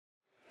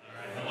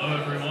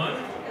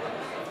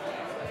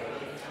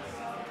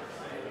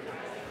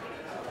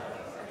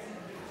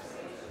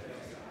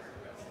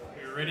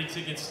Ready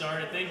to get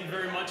started. Thank you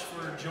very much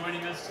for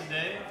joining us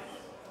today.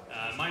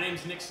 My name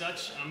is Nick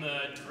Such. I'm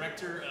the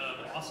director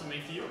of Awesome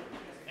APU,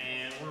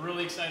 and we're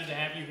really excited to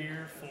have you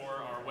here for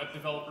our Web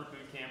Developer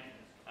Bootcamp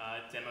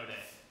Demo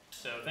Day.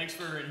 So thanks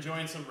for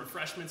enjoying some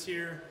refreshments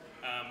here.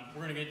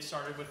 We're going to get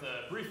started with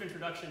a brief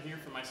introduction here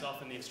for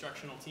myself and the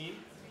instructional team,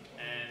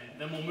 and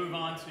then we'll move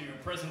on to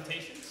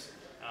presentations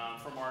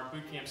from our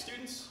bootcamp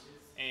students,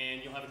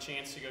 and you'll have a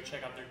chance to go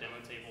check out their demo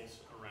tables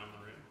around the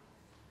room.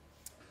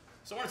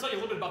 So I want to tell you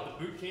a little bit about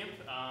the bootcamp.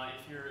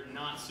 If you're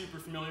not super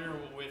familiar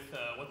with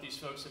what these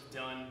folks have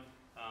done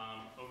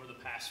over the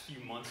past few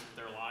months of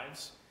their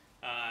lives.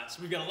 So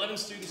we've got 11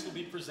 students who will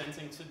be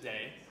presenting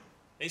today.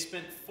 They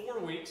spent 4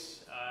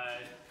 weeks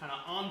kind of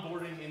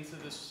onboarding into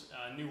this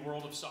new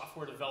world of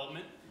software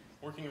development,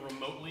 working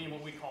remotely in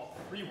what we call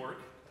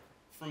pre-work.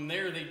 From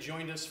there, they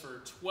joined us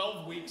for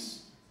 12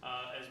 weeks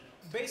as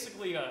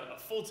basically a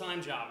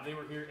full-time job. They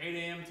were here 8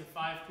 a.m. to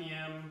 5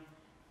 p.m.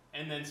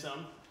 and then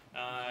some.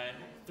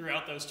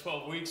 Throughout those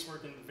 12 weeks,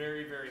 working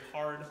very, very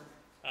hard.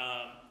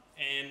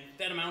 And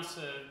that amounts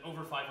to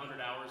over 500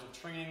 hours of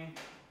training.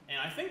 And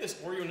I think this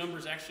Oreo number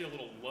is actually a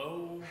little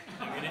low.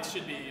 I mean, it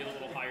should be a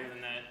little higher than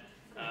that,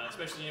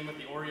 especially with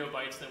the Oreo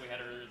bites that we had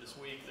earlier this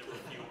week. There were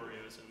a few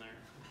Oreos in there,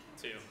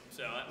 too.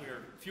 So we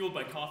are fueled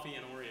by coffee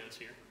and Oreos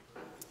here.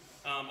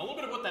 A little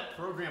bit of what that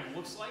program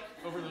looks like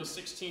over those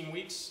 16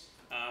 weeks.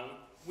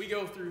 We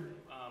go through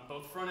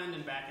both front-end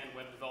and back-end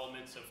web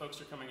development, so folks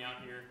are coming out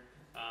here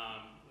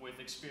with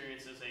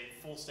experience as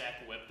a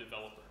full-stack web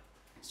developer.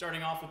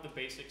 Starting off with the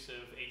basics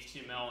of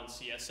HTML and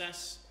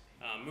CSS,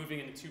 moving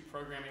into 2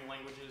 programming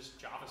languages,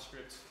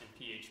 JavaScript and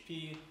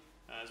PHP,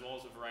 as well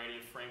as a variety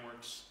of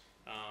frameworks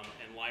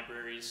and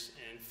libraries,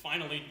 and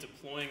finally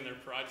deploying their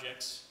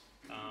projects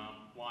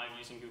live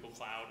using Google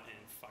Cloud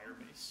and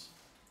Firebase.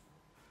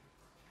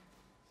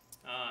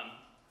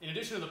 In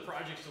addition to the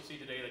projects you'll see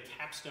today, the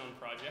capstone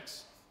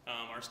projects,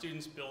 our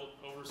students built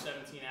over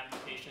 17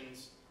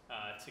 applications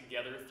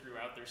together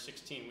throughout their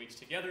 16 weeks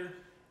together,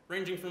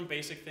 ranging from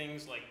basic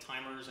things like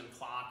timers and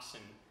clocks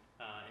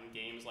and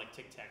games like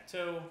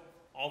tic-tac-toe,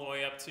 all the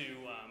way up to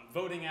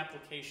voting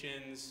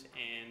applications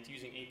and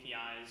using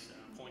APIs,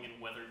 pulling in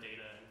weather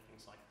data and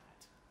things like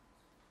that.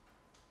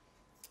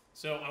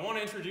 So I want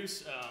to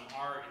introduce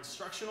our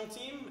instructional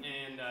team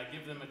and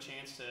give them a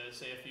chance to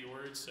say a few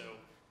words. So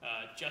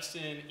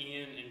Justin,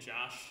 Ian, and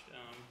Josh,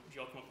 would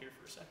you all come up here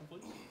for a second,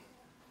 please?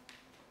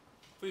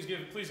 Please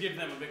give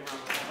them a big round of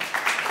applause.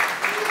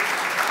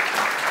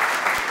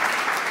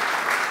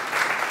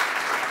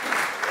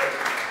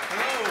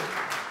 Hello,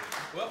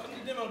 welcome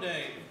to Demo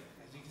Day.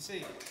 As you can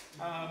see,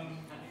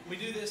 we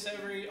do this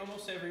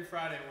almost every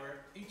Friday,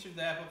 where each of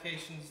the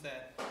applications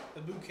that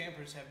the boot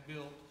campers have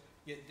built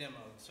get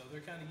demoed. So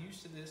they're kind of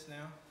used to this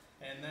now,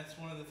 and that's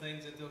one of the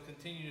things that they'll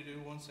continue to do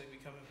once they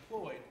become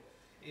employed.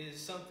 Is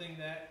something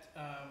that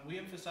we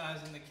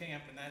emphasize in the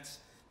camp, and that's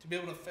to be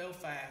able to fail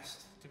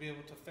fast, to be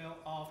able to fail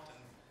often,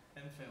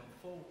 and fail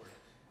forward.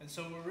 And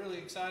so we're really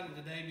excited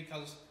today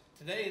because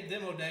today at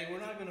Demo Day, we're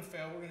not going to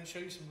fail. We're going to show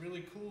you some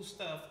really cool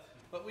stuff,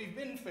 but we've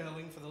been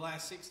failing for the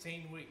last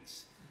 16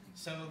 weeks.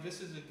 So this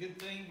is a good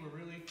thing. We're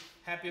really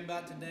happy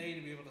about today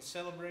to be able to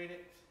celebrate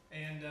it.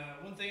 And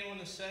one thing I want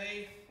to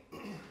say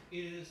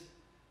is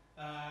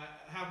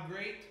how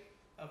great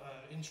of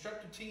an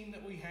instructor team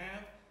that we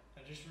have.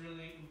 I'm just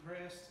really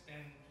impressed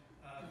and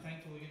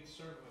thankful to get to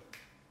serve with them.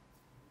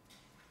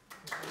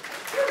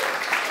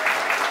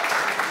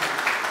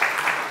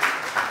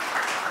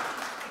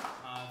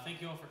 Thank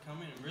you all for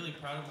coming. I'm really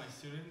proud of my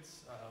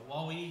students.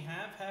 While we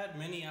have had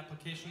many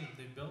applications that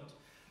they've built,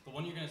 the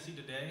one you're going to see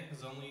today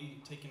has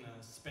only taken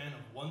a span of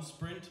 1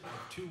 sprint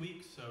of 2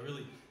 weeks, so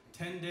really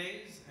 10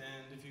 days,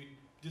 and if you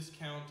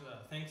discount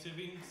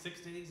Thanksgiving,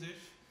 6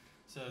 days-ish.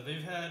 So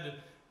they've had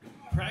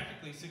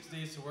practically 6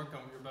 days to work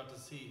on what you're about to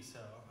see, so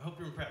I hope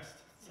you're impressed.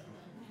 So,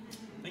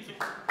 thank you.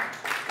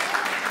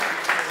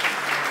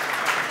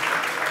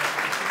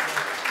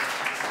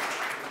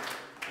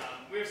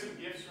 We have some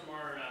gifts from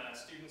our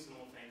students, and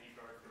we'll thank you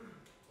card for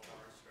all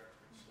our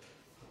instructors.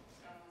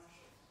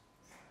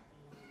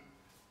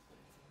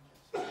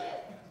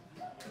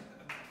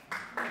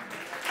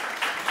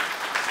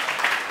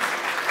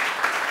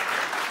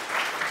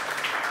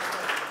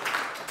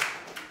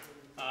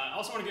 I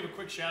also want to give a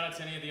quick shout out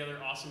to any of the other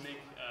Awesome Inc.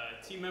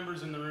 Team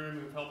members in the room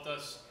who've helped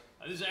us.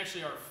 This is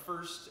actually our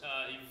first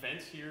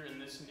event here in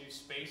this new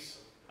space.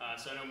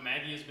 So I know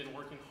Maggie has been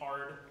working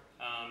hard.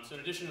 So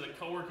in addition to the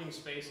co-working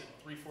space at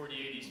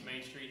 348 East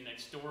Main Street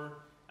next door,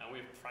 we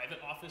have private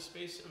office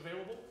space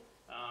available.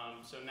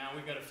 So now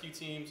we've got a few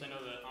teams. I know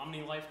the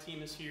OmniLife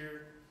team is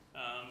here,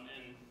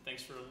 and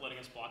thanks for letting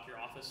us block your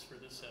office for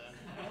this.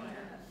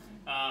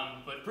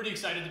 But pretty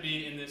excited to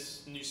be in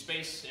this new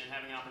space and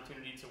having an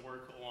opportunity to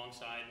work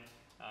alongside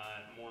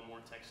more and more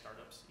tech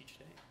startups each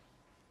day.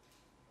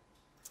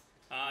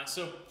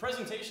 So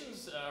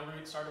presentations, we're going to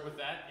get started with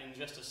that in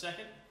just a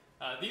second.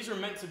 These are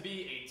meant to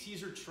be a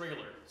teaser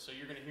trailer, so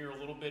you're going to hear a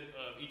little bit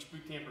of each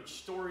boot camper's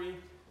story,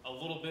 a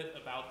little bit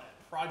about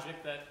that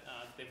project that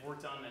they've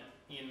worked on that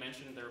Ian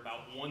mentioned. They're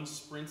about 1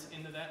 sprint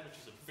into that, which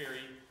is a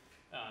very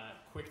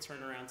quick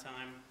turnaround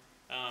time.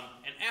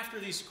 And after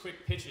these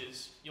quick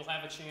pitches, you'll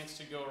have a chance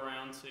to go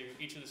around to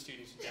each of the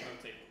students' demo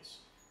tables.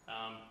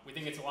 We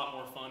think it's a lot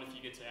more fun if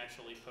you get to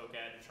actually poke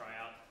at and try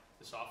out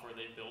the software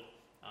they've built.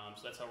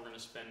 So that's how we're going to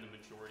spend the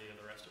majority of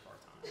the rest of our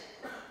time.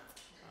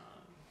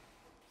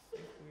 I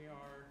think we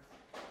are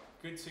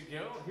good to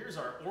go. Here's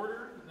our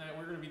order that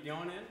we're going to be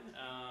going in.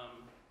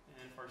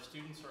 And if our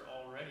students are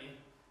all ready,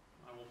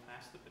 I will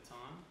pass the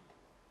baton.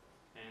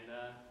 And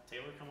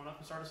Taylor, come on up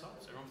and start us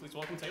off. So everyone please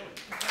welcome Taylor.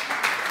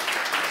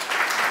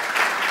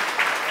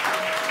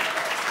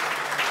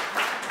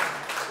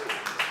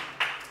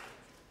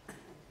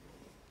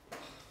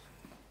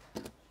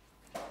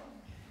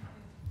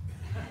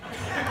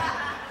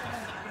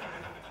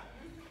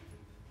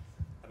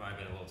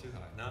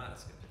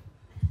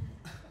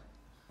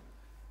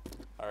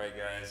 Alright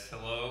guys,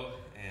 hello,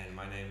 and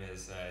my name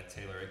is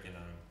Taylor, and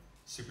I'm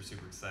super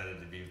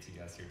excited to be with you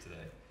guys here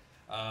today.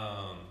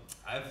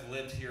 I've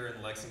lived here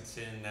in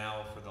Lexington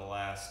now for the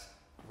last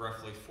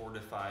roughly 4 to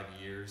 5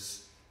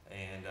 years,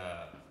 and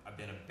I've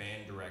been a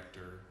band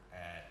director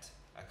at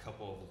a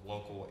couple of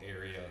local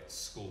area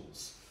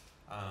schools.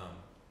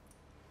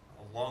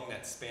 Along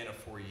that span of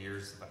 4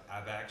 years,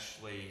 I've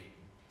actually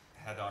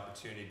had the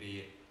opportunity to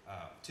be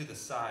to the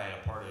side,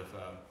 a part of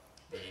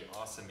the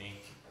Awesome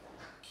Inc.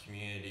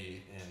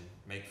 community and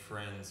make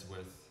friends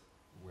with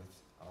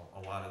a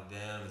lot of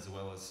them, as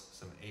well as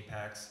some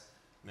Apex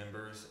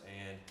members,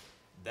 and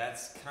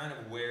that's kind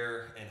of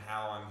where and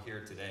how I'm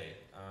here today.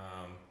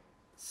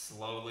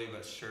 Slowly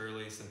but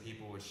surely, some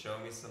people would show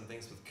me some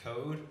things with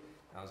code.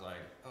 I was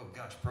like, oh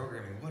gosh,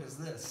 programming, what is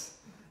this?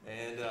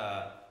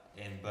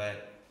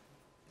 But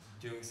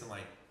doing some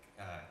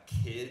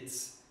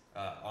kids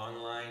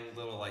online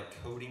little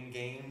coding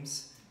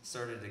games,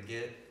 started to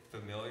get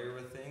familiar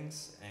with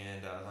things,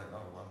 and I was like,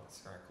 oh wow, that's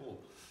kind of cool.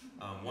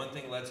 One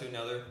thing led to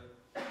another.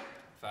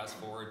 Fast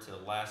forward to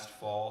last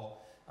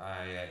fall,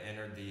 I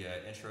entered the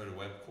Intro to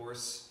Web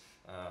course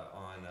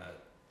on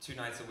 2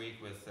 nights a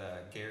week with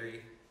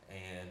Gary,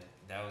 and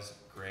that was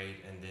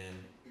great. And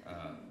then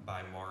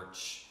by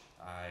March,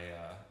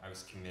 I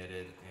was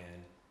committed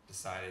and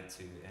decided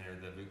to enter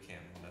the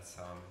bootcamp, and that's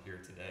how I'm here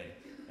today,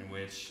 in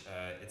which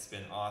it's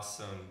been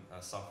awesome.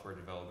 Software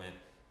development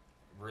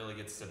really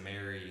gets to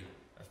marry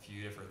a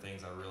few different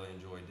things I really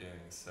enjoy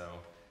doing. So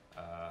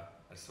I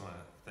just want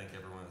to thank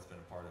everyone that's been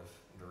a part of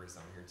the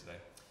reason I'm here today.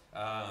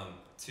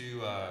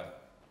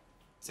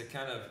 To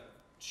kind of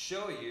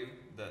show you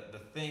the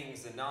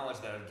things, the knowledge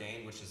that I've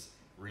gained, which is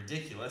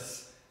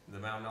ridiculous, the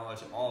amount of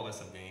knowledge all of us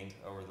have gained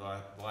over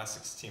the last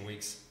 16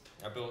 weeks.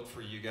 I built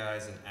for you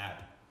guys an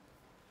app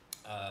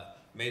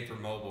made for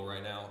mobile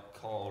right now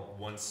called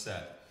One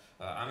Set.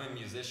 I'm a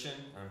musician.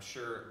 I'm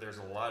sure there's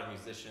a lot of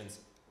musicians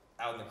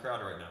out in the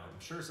crowd right now. I'm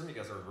sure some of you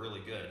guys are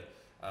really good.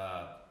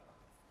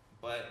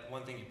 But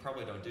one thing you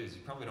probably don't do is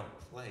you probably don't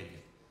play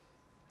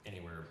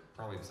anywhere,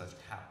 probably besides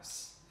your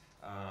house.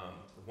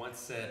 One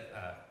Set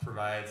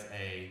provides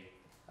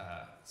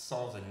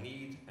solves a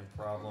need and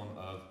problem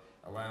of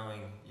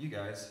allowing you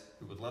guys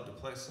who would love to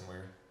play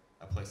somewhere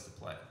a place to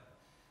play.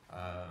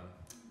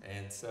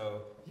 And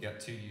so you got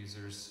 2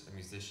 users, a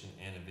musician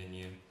and a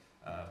venue,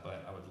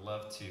 but I would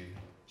love to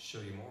show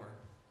you more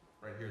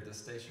right here at this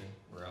station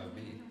where I would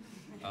be,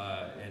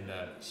 and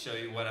show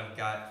you what I've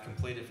got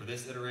completed for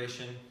this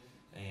iteration,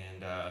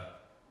 and a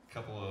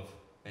couple of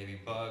maybe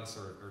bugs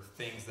or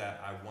things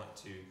that I want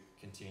to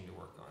continue to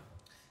work on.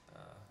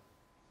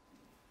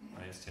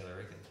 My name is Taylor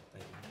Aiken.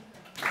 Thank you.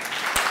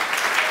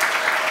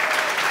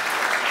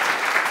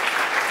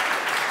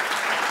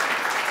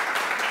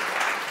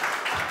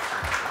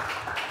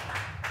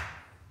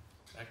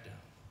 Back down.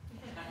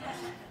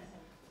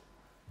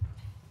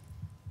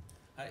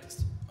 Hi.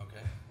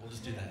 Okay, we'll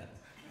just do that.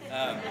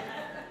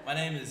 My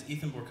name is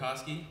Ethan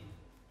Borkowski.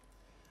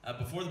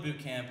 Before the boot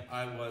camp,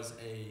 I was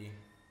a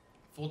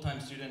full-time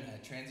student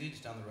at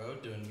Transage down the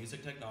road doing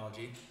music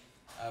technology.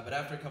 But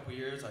after a couple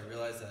years, I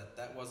realized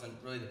that wasn't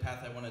really the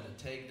path I wanted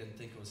to take. Didn't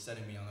think it was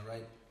setting me on the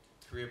right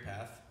career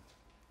path.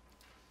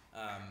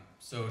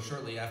 So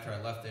shortly after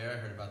I left there, I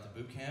heard about the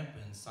boot camp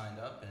and signed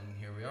up, and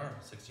here we are,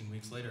 16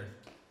 weeks later.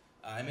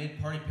 I made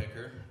Party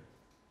Picker,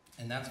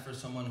 and that's for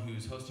someone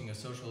who's hosting a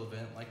social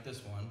event like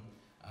this one,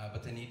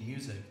 but they need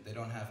music. They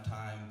don't have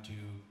time to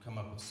come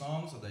up with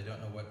songs, or they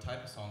don't know what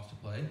type of songs to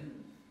play.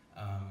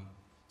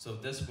 So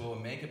this will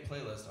make a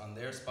playlist on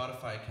their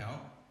Spotify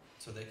account,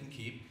 so they can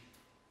keep,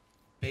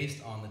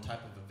 based on the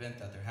type of event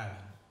that they're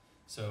having.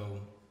 So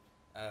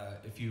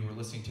if you were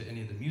listening to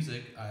any of the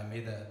music, I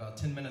made that about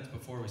 10 minutes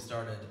before we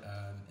started,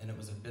 and it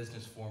was a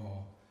business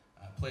formal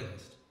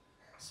playlist.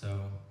 So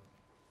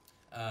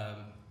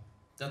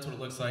that's what it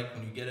looks like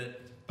when you get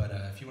it. But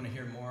if you want to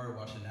hear more,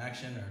 watch it in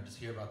action, or just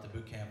hear about the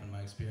boot camp and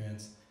my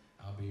experience,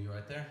 I'll be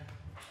right there.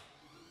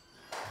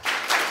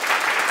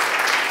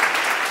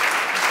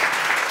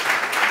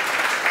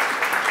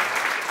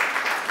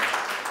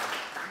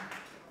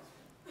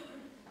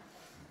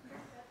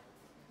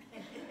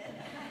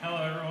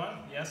 Hello, everyone.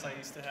 Yes, I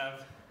used to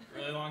have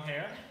really long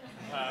hair.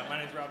 My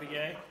name's Robbie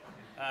Gay.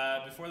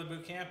 Before the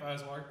boot camp, I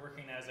was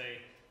working as a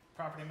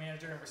property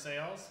manager for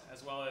sales,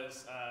 as well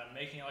as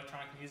making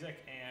electronic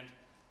music and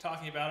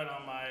talking about it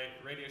on my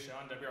radio show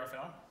on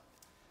WRFL.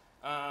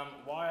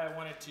 Why I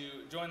wanted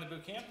to join the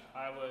boot camp,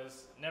 I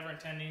was never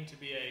intending to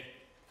be a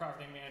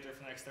property manager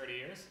for the next 30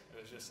 years.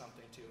 It was just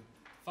something to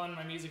fund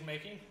my music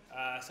making.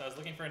 So I was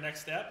looking for a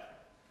next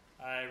step.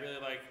 I really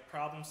like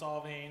problem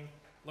solving,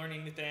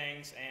 learning new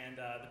things, and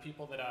the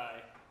people that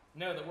I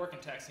know that work in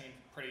tech seem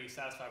pretty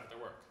satisfied with their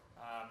work.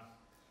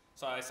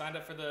 So I signed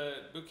up for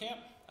the boot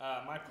camp.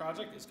 My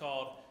project is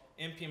called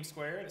MPM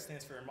Squared. It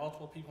stands for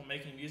Multiple People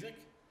Making Music.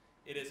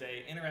 It is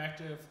an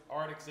interactive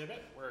art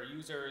exhibit where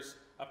users,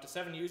 up to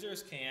 7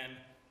 users, can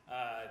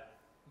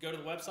go to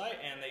the website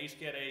and they each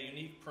get a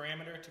unique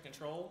parameter to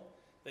control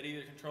that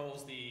either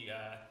controls the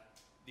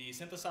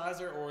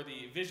synthesizer or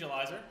the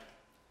visualizer.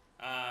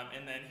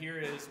 And then here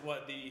is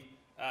what the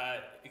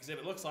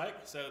exhibit looks like.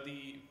 So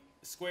the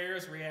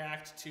squares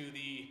react to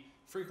the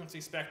frequency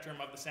spectrum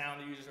of the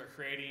sound the users are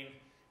creating,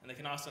 and they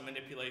can also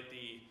manipulate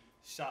the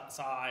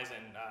size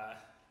and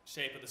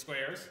shape of the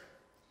squares.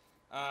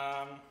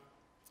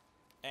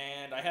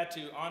 And I had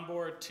to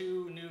onboard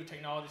 2 new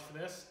technologies for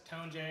this,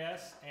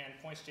 Tone.js and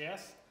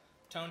Points.js.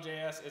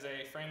 Tone.js is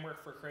a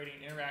framework for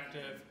creating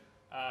interactive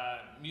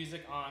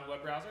music on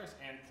web browsers,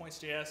 and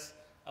Points.js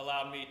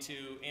allowed me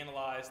to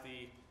analyze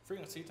the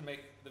frequency to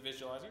make the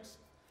visualizers.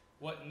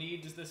 What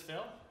need does this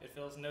fill? It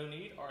fills no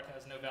need. Art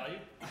has no value.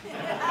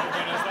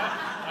 Everybody knows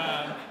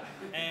that.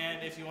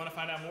 And if you want to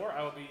find out more,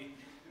 I will be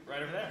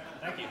right over there.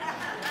 Thank you.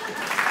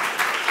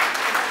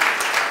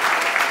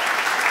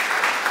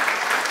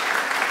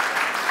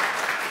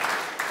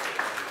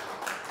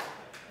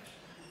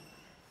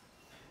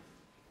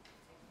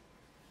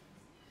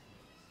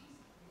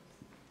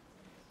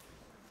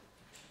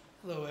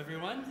 Hello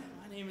everyone,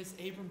 my name is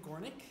Abram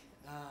Gornick.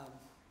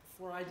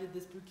 Before I did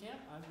this boot camp,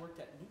 I worked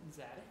at Newton's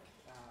Attic,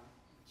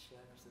 which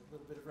there's a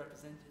little bit of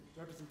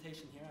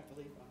representation here, I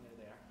believe, on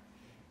there.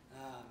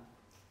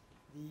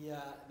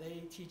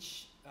 They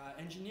teach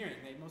engineering.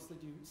 They mostly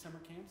do summer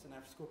camps and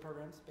after-school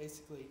programs,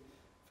 basically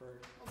for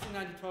mostly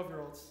 9 to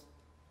 12-year-olds,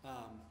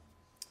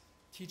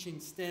 teaching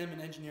STEM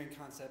and engineering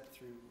concept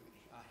through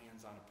a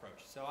hands-on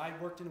approach. So I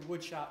worked in a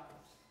wood shop,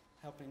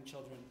 helping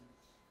children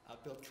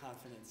build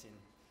confidence in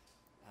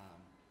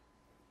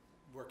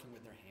working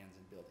with their hands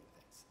and building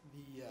things.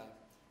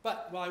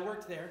 But while I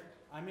worked there,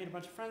 I made a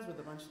bunch of friends with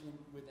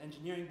with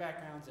engineering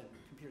backgrounds and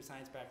computer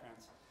science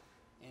backgrounds.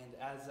 And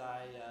as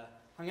I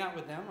hung out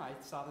with them, I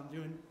saw them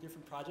doing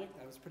different projects.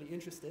 I was pretty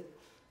interested.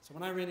 So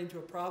when I ran into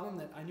a problem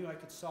that I knew I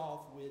could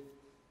solve with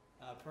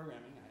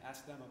programming, I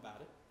asked them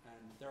about it.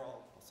 And they're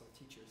all also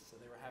teachers, so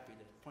they were happy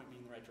to point me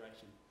in the right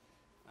direction.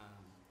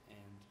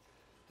 And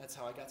that's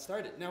how I got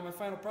started. Now my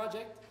final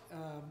project,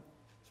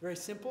 it's very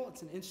simple.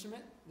 It's an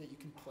instrument that you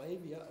can play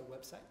via a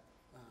website.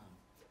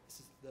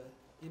 This is the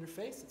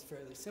interface. It's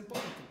fairly simple.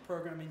 You can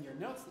program in your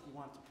notes that you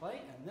want to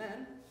play, and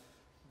then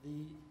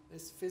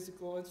this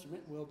physical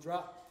instrument will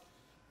drop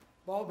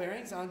ball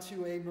bearings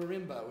onto a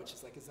marimba, which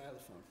is like a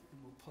xylophone,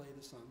 and we'll play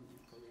the song that you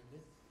programmed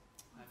it.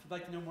 If you'd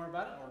like to know more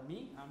about it, or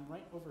me, I'm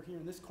right over here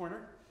in this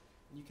corner,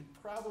 and you can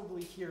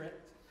probably hear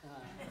it.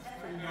 It's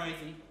pretty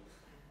noisy,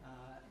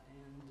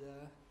 and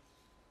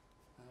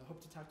I hope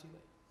to talk to you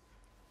later.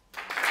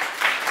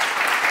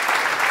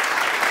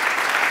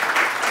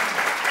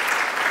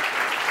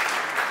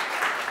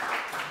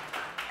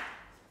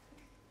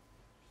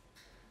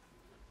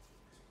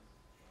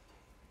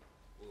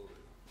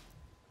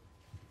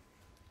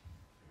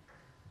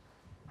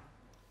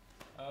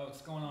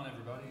 What's going on,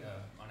 everybody?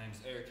 My name's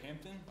Eric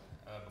Hampton.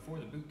 Before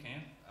the boot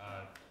camp,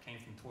 I came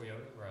from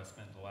Toyota, where I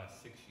spent the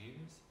last 6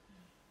 years.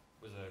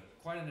 It was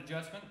quite an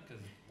adjustment,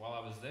 because while I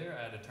was there,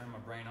 I had to turn my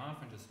brain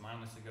off and just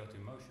mindlessly go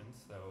through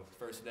motions. So the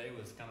first day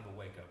was kind of a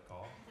wake-up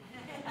call.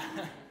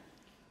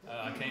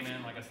 I came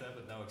in, like I said,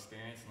 with no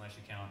experience, unless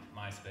you count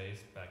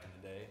MySpace back in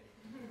the day.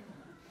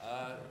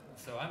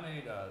 So I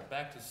made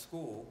Back to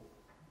School,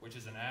 which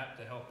is an app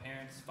to help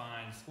parents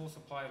find school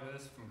supply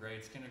lists from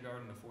grades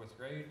kindergarten to 4th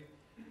grade.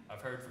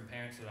 I've heard from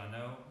parents that I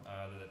know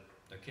that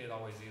their kid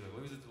always either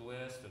loses the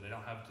list or they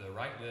don't have the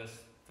right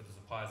list for the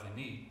supplies they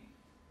need.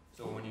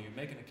 So when you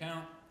make an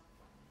account,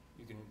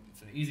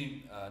 it's an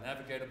easy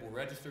navigatable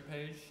register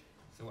page.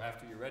 So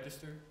after you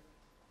register,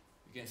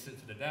 you can sit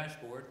to the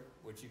dashboard,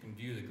 which you can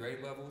view the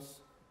grade levels,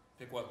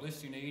 pick what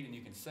list you need, and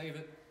you can save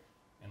it.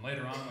 And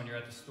later on, when you're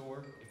at the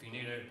store, if you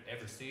need to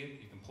ever see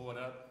it, you can pull it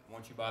up.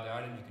 Once you buy the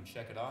item, you can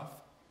check it off.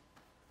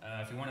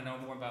 If you want to know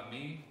more about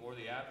me or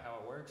the app, how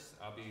it works,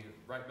 I'll be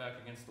right back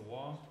against the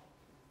wall,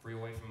 free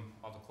away from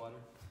all the clutter.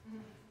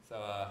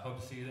 So hope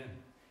to see you then.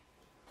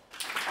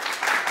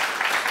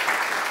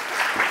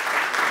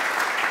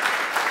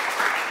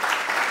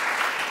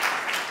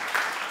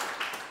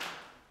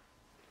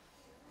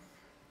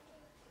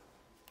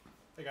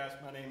 Hey guys,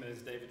 my name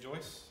is David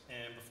Joyce,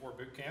 and before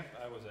boot camp,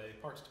 I was a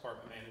parts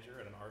department manager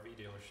at an RV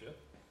dealership.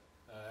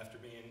 After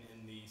being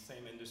in the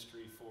same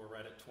industry for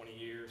right at 20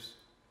 years,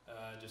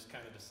 just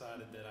kind of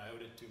decided that I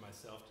owed it to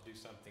myself to do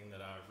something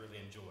that I really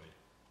enjoyed,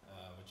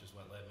 which is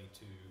what led me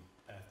to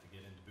path to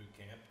get into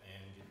Bootcamp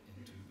and get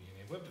into being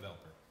a web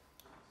developer.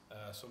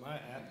 So my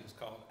app is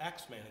called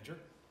Axe Manager.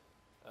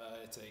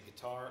 It's a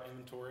guitar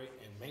inventory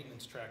and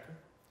maintenance tracker.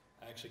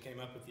 I actually came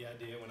up with the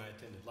idea when I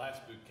attended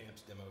last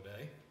Bootcamp's demo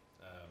day.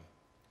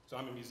 So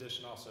I'm a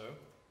musician also,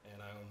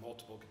 and I own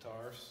multiple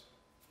guitars,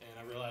 and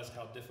I realized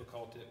how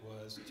difficult it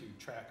was to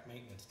track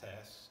maintenance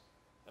tasks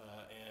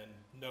and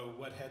know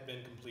what had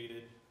been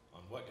completed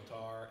on what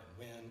guitar and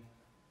when.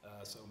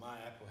 So my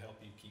app will help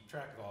you keep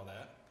track of all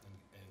that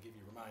and give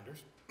you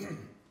reminders.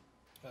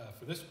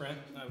 For this sprint,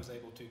 I was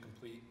able to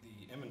complete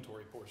the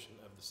inventory portion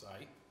of the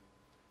site.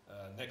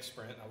 Next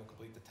sprint, I will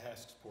complete the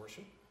tasks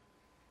portion.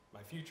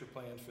 My future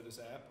plans for this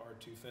app are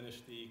to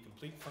finish the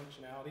complete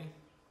functionality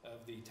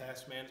of the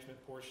task management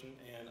portion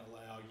and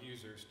allow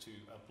users to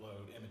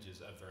upload images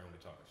of their own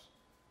guitars.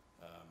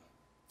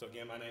 So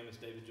again, my name is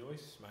David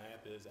Joyce. My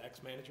app is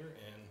Axe Manager,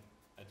 and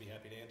I'd be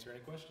happy to answer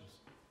any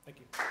questions. Thank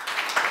you.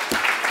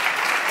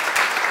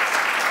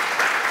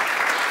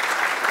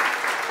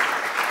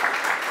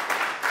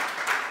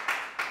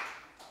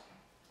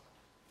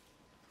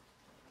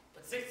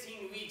 What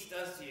 16 weeks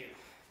does to you.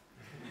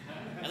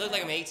 I look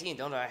like I'm 18,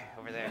 don't I,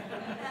 over there?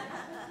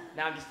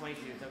 No, I'm just 22.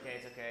 It's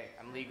okay.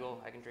 I'm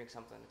legal. I can drink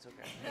something. It's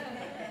okay.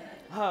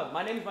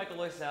 My name is Michael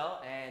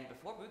Loisel, and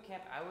before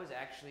Bootcamp, I was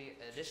actually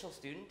an additional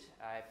student.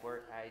 I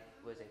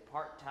was a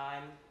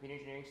part-time computer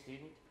engineering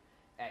student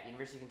at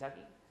University of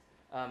Kentucky,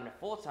 and a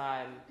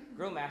full-time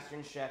grill master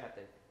and chef at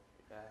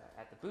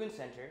the Boone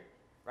Center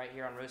right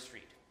here on Rose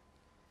Street.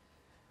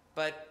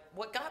 But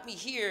what got me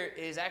here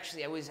is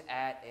actually I was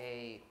at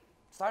a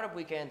startup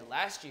weekend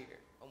last year,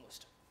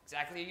 almost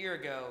exactly a year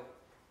ago,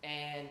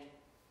 and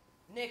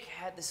Nick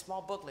had this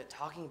small booklet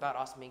talking about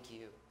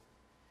AwesomeIQ.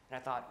 And I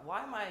thought,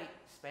 why am I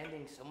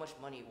spending so much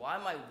money? Why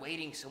am I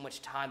waiting so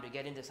much time to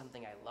get into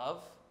something I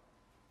love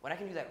when I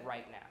can do that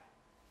right now?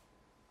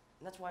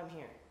 And that's why I'm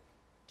here,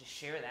 to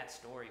share that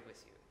story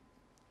with you.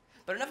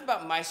 But enough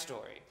about my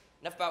story.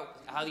 Enough about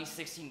how these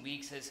 16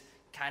 weeks has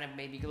kind of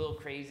made me a little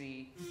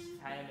crazy,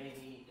 kind of made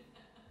me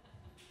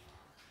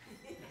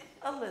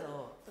a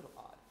little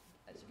odd,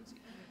 as you can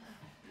see.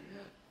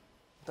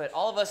 But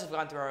all of us have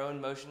gone through our own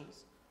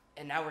motions,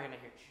 and now we're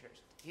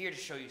here to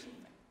show you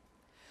something.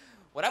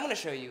 What I'm going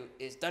to show you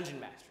is Dungeon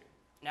Mastery.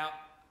 Now,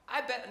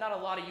 I bet not a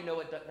lot of you know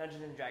what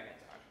Dungeons and Dragons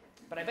are,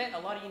 but I bet a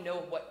lot of you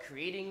know what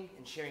creating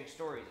and sharing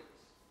stories is.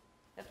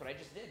 That's what I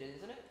just did,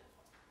 isn't it?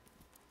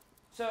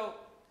 So,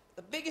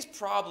 the biggest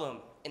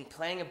problem in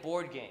playing a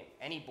board game,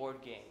 any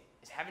board game,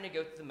 is having to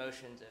go through the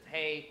motions of,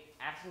 hey,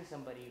 asking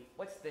somebody,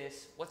 what's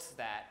this, what's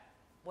that,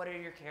 what are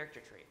your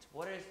character traits,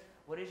 what is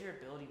your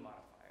ability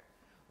modifier,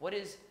 what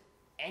is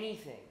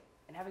anything,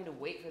 and having to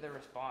wait for their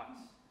response.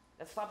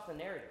 That stops the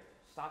narrative,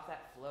 stops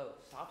that flow,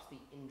 stops the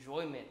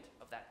enjoyment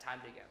of that time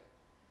together.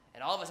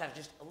 And all of us have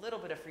just a little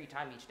bit of free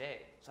time each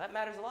day, so that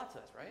matters a lot to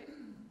us, right?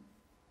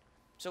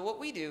 So what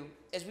we do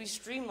is we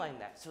streamline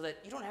that so that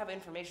you don't have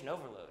information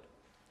overload.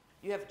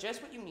 You have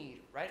just what you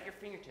need right at your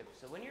fingertips.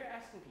 So when you're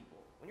asking people,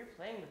 when you're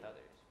playing with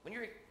others, when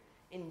you're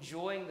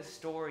enjoying the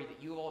story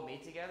that you all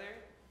made together,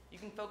 you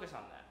can focus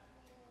on that.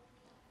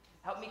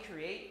 Help me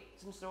create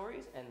some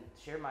stories and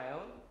share my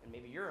own, and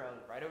maybe your own,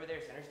 right over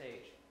there, center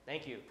stage.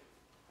 Thank you.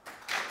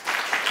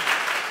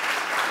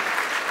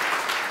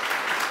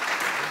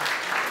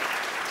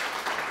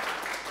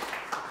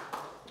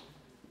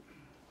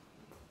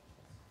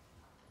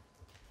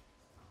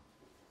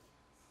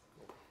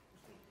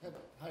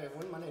 Hi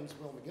everyone, my name is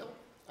Will McGill.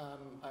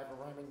 I have a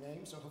rhyming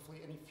name, so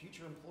hopefully any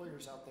future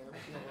employers out there will be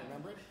able to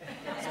remember it.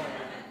 So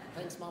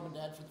thanks Mom and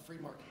Dad for the free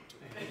marketing tool.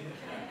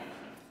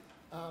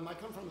 I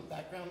come from a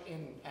background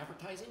in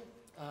advertising.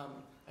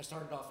 I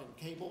started off in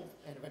cable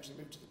and eventually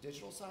moved to the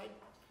digital side.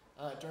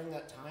 During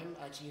that time,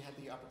 I actually had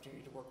the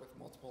opportunity to work with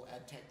multiple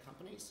ad tech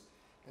companies.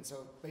 And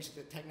so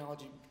basically the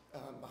technology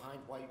behind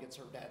why you get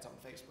served ads on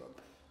Facebook.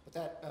 But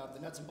that, the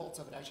nuts and bolts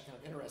of it actually kind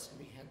of interested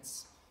me,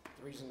 hence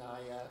the reason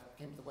I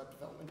came to the Web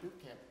Development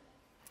Bootcamp.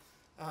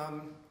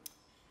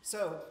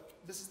 So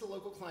this is the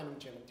local climbing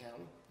gym in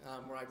town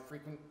where I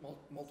frequent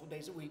multiple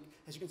days a week.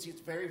 As you can see,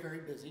 it's very, very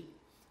busy.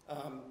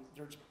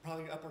 There's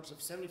probably upwards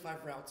of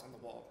 75 routes on the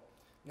wall.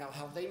 Now,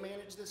 how they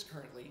manage this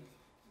currently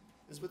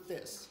is with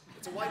this.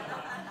 It's a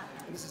whiteboard.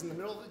 And this is in the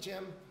middle of the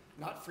gym,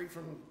 not free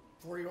from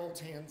 4-year-olds'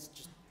 hands,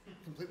 just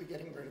completely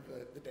getting rid of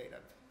the data.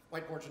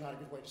 Whiteboards are not a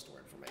good way to store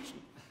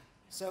information.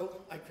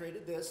 So I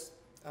created this.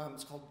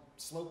 It's called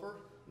Sloper,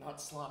 not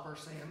Slopper,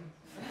 Sam.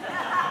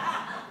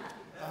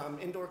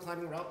 Indoor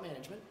climbing route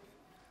management.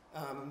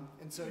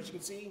 And so as you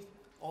can see,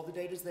 all the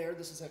data's there.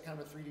 This is a kind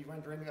of a 3D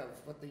rendering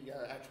of what the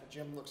actual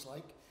gym looks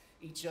like.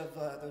 Each of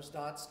those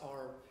dots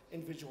are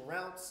individual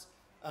routes.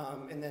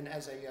 And then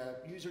as a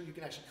user, you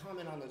can actually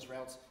comment on those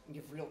routes and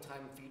give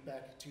real-time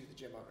feedback to the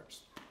gym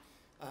owners.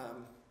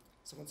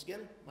 So once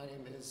again, my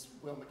name is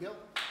Will McGill.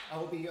 I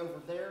will be over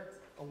there,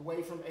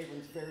 away from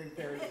Abram's very,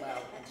 very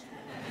loud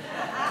instrument.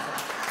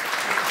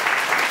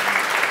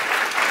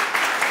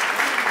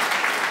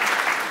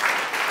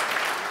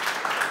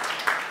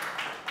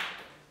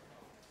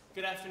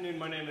 afternoon.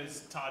 My name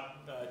is Todd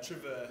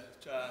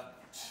Trevisano,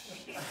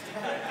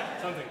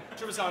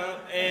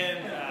 and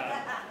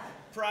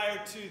prior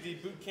to the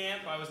boot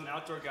camp, I was an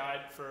outdoor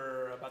guide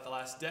for about the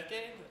last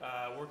decade,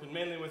 working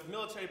mainly with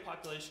military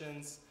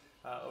populations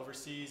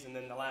overseas, and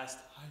then the last,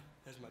 hi,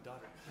 there's my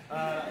daughter,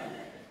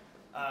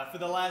 for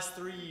the last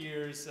 3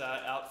 years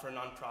out for a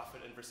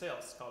nonprofit in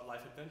Versailles called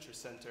Life Adventure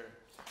Center.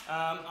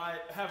 I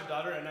have a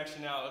daughter and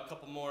actually now a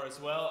couple more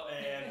as well,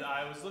 and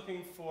I was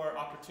looking for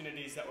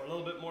opportunities that were a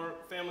little bit more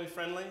family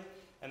friendly,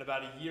 and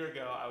about a year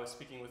ago I was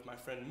speaking with my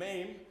friend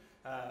Mame,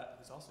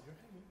 who's also here,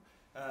 hey Mame,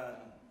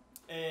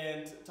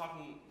 and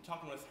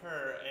talking with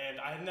her, and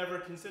I had never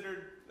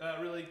considered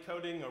really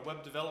coding or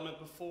web development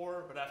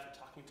before, but after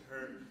talking to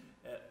her,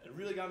 it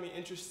really got me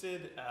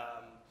interested,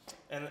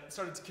 and it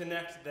started to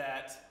connect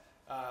that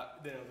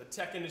the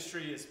tech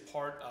industry is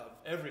part of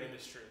every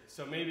industry.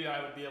 So maybe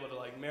I would be able to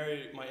like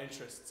marry my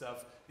interests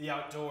of the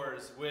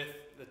outdoors with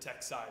the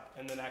tech side,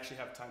 and then actually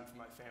have time for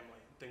my family,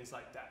 things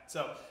like that.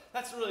 So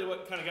that's really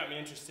what kind of got me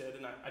interested.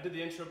 And I did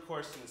the intro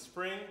course in the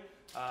spring,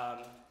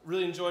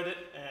 really enjoyed it,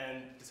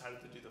 and decided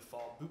to do the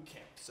fall boot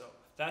camp. So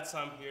that's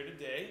why I'm here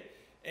today.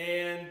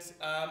 And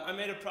I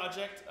made a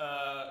project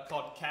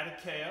called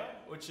Katakeo,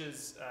 which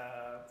is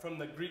from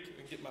the Greek, I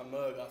can get my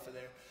mug off of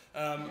there,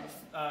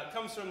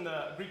 comes from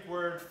the Greek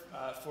word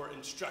for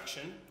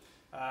instruction.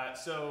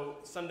 So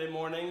Sunday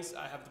mornings,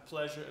 I have the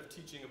pleasure of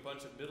teaching a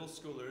bunch of middle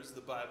schoolers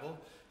the Bible,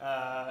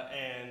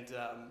 and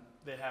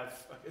they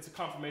have, it's a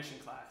confirmation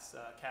class,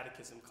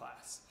 catechism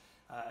class.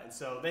 And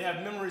so they have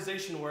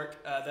memorization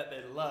work that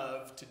they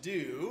love to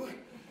do.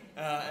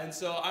 And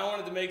so I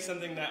wanted to make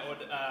something that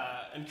would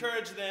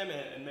encourage them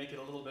and make it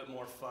a little bit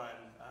more fun.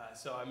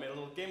 So I made a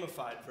little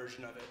gamified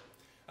version of it.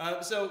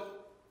 So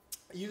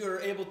you are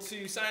able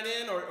to sign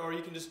in, or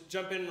you can just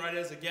jump in right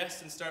as a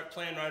guest and start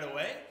playing right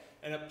away.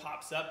 And it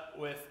pops up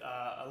with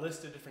a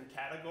list of different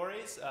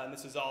categories. And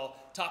this is all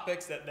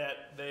topics that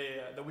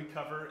we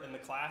cover in the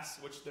class,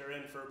 which they're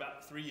in for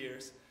about 3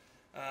 years.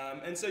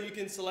 And so you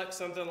can select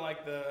something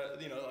like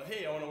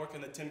hey, I want to work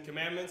on the 10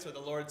 Commandments or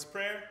the Lord's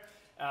Prayer.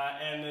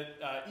 And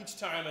each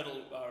time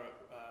it'll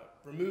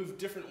remove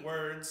different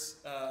words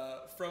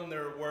from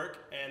their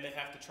work, and they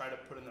have to try to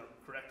put in the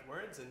correct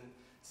words and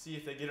see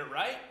if they get it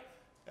right.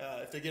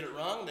 If they get it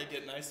wrong, they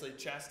get nicely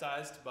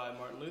chastised by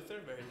Martin Luther,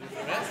 very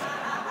Lutheresque.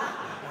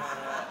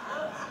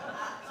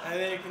 And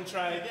then you can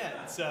try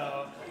again.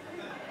 So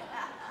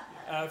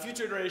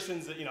future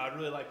iterations, I'd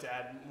really like to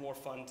add more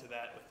fun to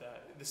that with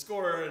the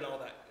scorer and all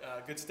that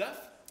good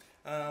stuff.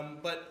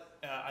 But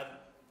I'd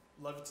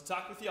love to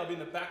talk with you. I'll be in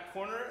the back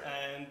corner,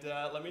 and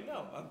let me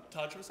know. I'm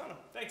Todd Trevisano.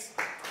 Thanks.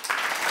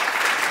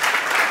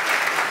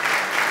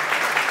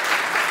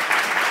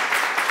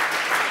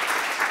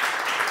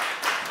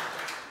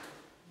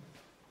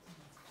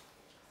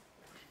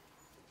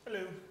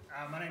 Hello,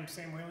 my name is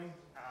Sam Wheeling.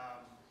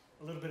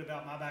 A little bit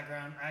about my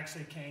background. I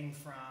actually came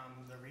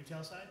from the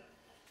retail side.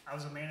 I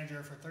was a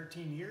manager for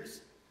 13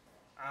 years.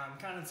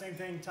 Kind of the same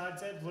thing Todd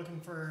said, looking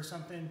for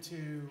something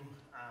to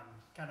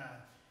kind of,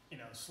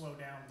 slow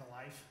down the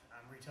life.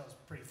 Retail is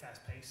pretty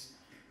fast paced,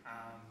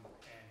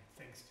 and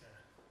thanks to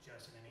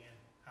Justin and Ian,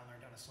 I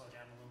learned how to slow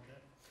down a little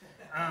bit.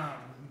 I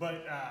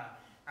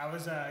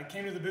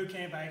came to the boot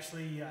camp. I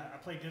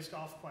played disc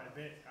golf quite a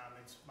bit.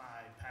 It's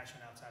my passion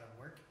outside of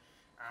work.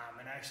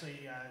 And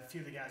actually, a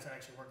few of the guys that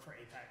actually work for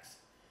Apex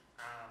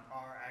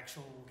are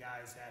actual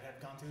guys that have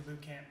gone through the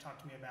boot camp,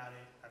 talked to me about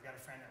it. I've got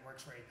a friend that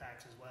works for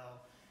Apex as well.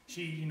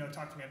 She,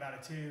 talked to me about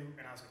it too,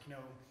 and I was like,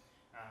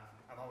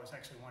 I've always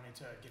actually wanted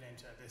to get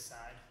into this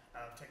side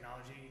of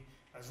technology.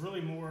 I was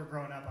really more,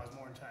 growing up, I was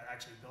more into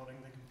actually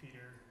building the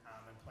computer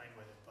and playing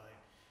with it, but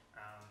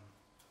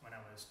when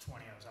I was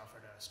 20, I was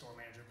offered a store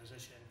manager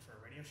position for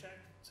Radio Shack.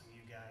 Some of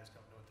you guys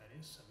don't know what that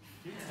is, some of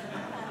you do.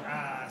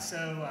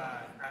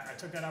 I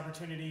took that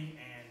opportunity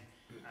and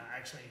I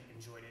actually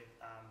enjoyed it,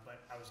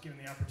 but I was given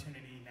the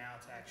opportunity now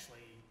to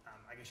actually,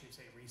 I guess you'd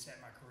say,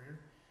 reset my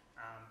career,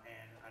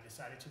 and I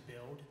decided to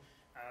build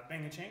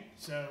Bang a Chain.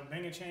 So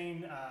Bang a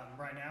Chain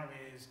right now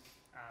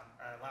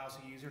allows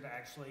the user to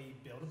actually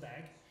build a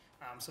bag.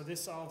 So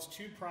this solves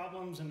two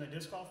problems in the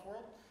disc golf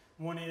world.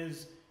 One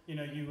is, you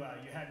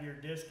have your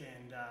disc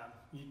and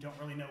you don't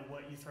really know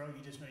what you throw,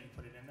 you just know you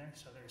put it in there.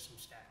 So there's some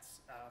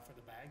stats for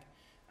the bag.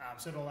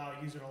 So it'll allow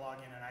a user to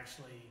log in and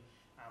actually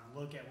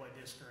look at what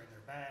discs are in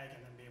their bag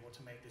and then be able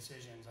to make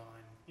decisions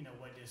on,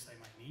 what discs they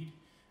might need.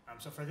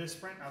 So for this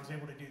sprint, I was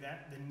able to do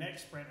that. The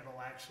next sprint, it'll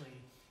actually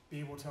be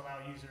able to allow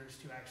users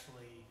to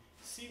actually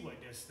see what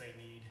discs they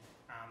need,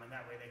 and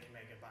that way they can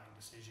make a buying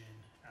decision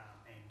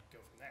and go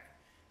from there.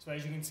 So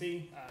as you can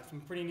see, some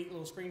pretty neat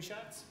little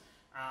screenshots.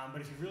 But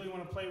if you really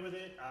want to play with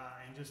it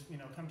and just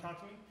come talk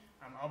to me,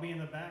 I'll be in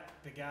the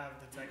back, the guy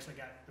that's actually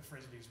got the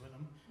frisbees with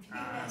him.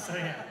 So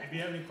yeah, if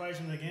you have any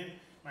questions, again,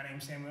 my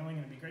name's Sam Wheeling,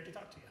 and it'd be great to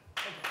talk to you.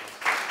 Thank you.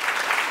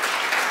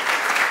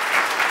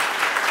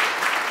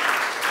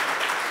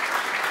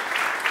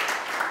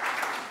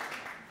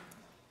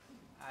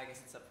 I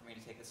guess it's up for me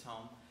to take this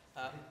home.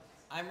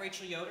 I'm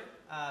Rachel Yoder.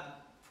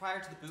 prior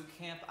to the boot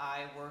camp,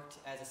 I worked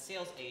as a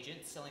sales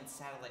agent selling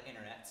satellite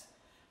internet.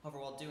 However,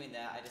 while doing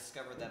that, I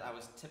discovered that I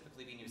was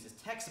typically being used as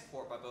tech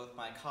support by both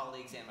my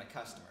colleagues and my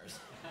customers,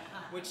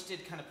 which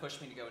did kind of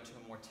push me to go into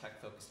a more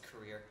tech-focused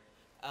career.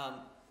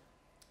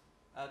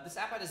 This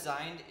app I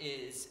designed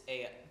is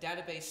a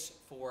database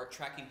for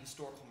tracking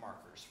historical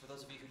markers. For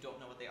those of you who don't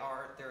know what they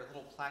are, they're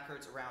little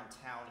placards around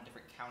town in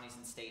different counties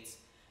and states,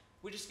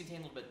 which just contain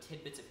a little bit of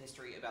tidbits of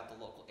history about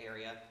the local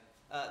area.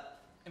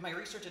 In my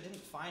research, I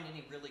didn't find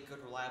any really good,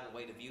 reliable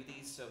way to view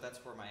these, so that's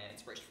where my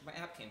inspiration for my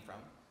app came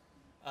from.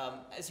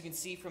 As you can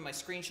see from my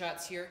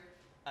screenshots here,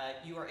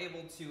 you are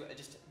able to,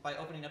 just by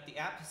opening up the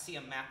app, see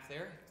a map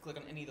there. Click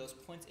on any of those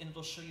points, and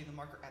it'll show you the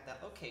marker at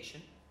that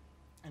location.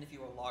 And if you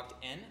are logged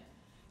in,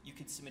 you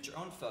can submit your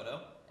own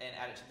photo and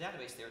add it to the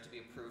database there to be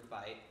approved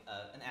by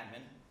an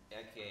admin,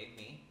 aka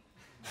me.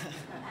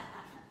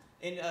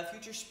 In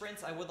future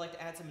sprints, I would like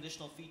to add some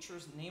additional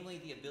features, namely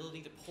the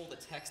ability to pull the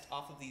text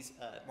off of these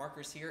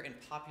markers here and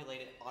populate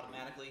it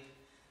automatically.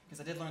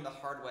 Because I did learn the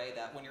hard way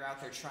that when you're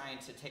out there trying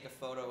to take a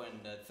photo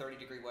in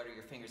 30-degree weather,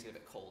 your fingers get a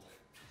bit cold.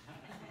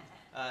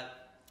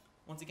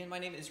 Once again, my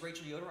name is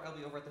Rachel Yoder. I'll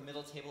be over at the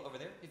middle table over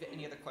there. If you have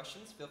any other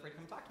questions, feel free to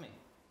come talk to me.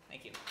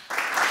 Thank you.